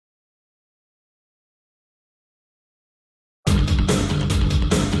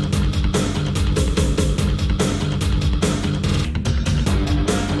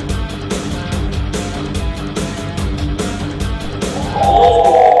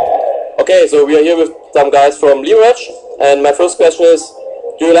Okay, so we are here with some guys from Leverage, and my first question is,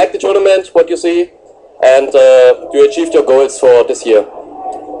 do you like the tournament, what you see, and do you achieve your goals for this year?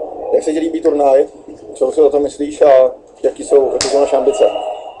 Jak se ti líbí turnaj? Co si o tom myslíš a jaký jsou naše ambice?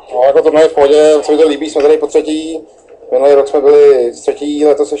 No, jako turnaj v pohodě, co mi to líbí, jsme tady po třetí. Minulý rok jsme byli třetí,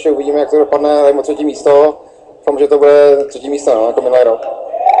 letos ještě uvidíme, jak to dopadne, dajme třetí místo. Doufám, že to bude třetí místo, no, jako minulý rok.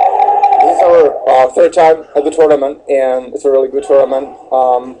 This is our third time at the tournament, and it's a really good tournament.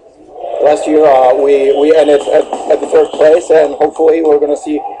 Last year we ended at the third place, and hopefully we're going to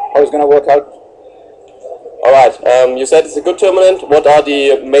see how it's going to work out. Alright, you said it's a good tournament. What are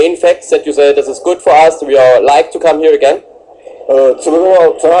the main facts that you say this is good for us? We are like to come here again?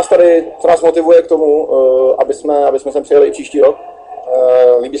 Co nás motivuje k tomu, aby jsme sem přijeli i příští rok?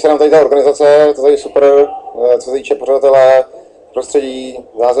 Líbí se nám tady ta organizace, to tady je super, co se týče pořadatele, prostředí,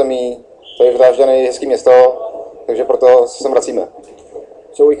 zázemí, to je vždy hezký město, takže proto se sem vracíme.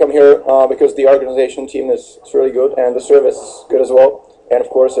 So we come here because the organization team is really good and the service is good as well, and of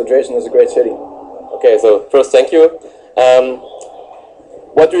course Dresden is a great city. Okay, so first thank you.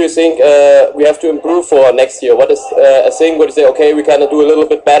 What do you think we have to improve for next year? What is a thing where you say, okay, we can do a little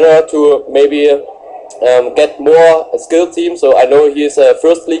bit better to maybe get more skilled team? So I know he is a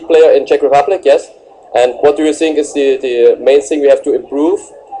first league player in Czech Republic, yes. And what do you think is the main thing we have to improve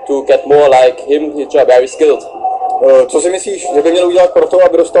to get more like him? He's very skilled. Co si myslíš, že by měl udělat pro to,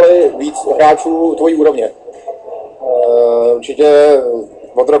 aby dostali víc hráčů tvojí úrovně? Určitě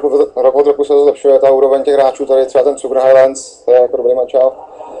rok od roku se zlepšuje ta úroveň těch hráčů, tady třeba ten Super Highlands, to je jako dobrý matchup.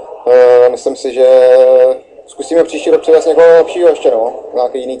 Myslím si, že zkusíme příští rok přivést někoho lepšího ještě, no,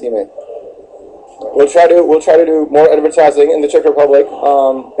 nějaké jiný týmy. We'll try to do more advertising in the Czech Republic,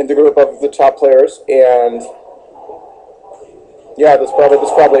 in the group of the top players, and yeah, that's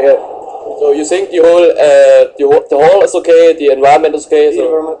probably it. So you think the hall is okay, the environment is okay?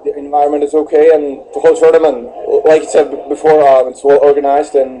 The environment is okay, and the whole tournament, like you said before, it's well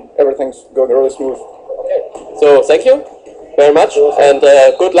organized and everything's going really smooth. Okay. So thank you very much, and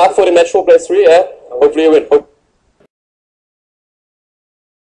good luck for the match for place 3. Yeah, hopefully you win.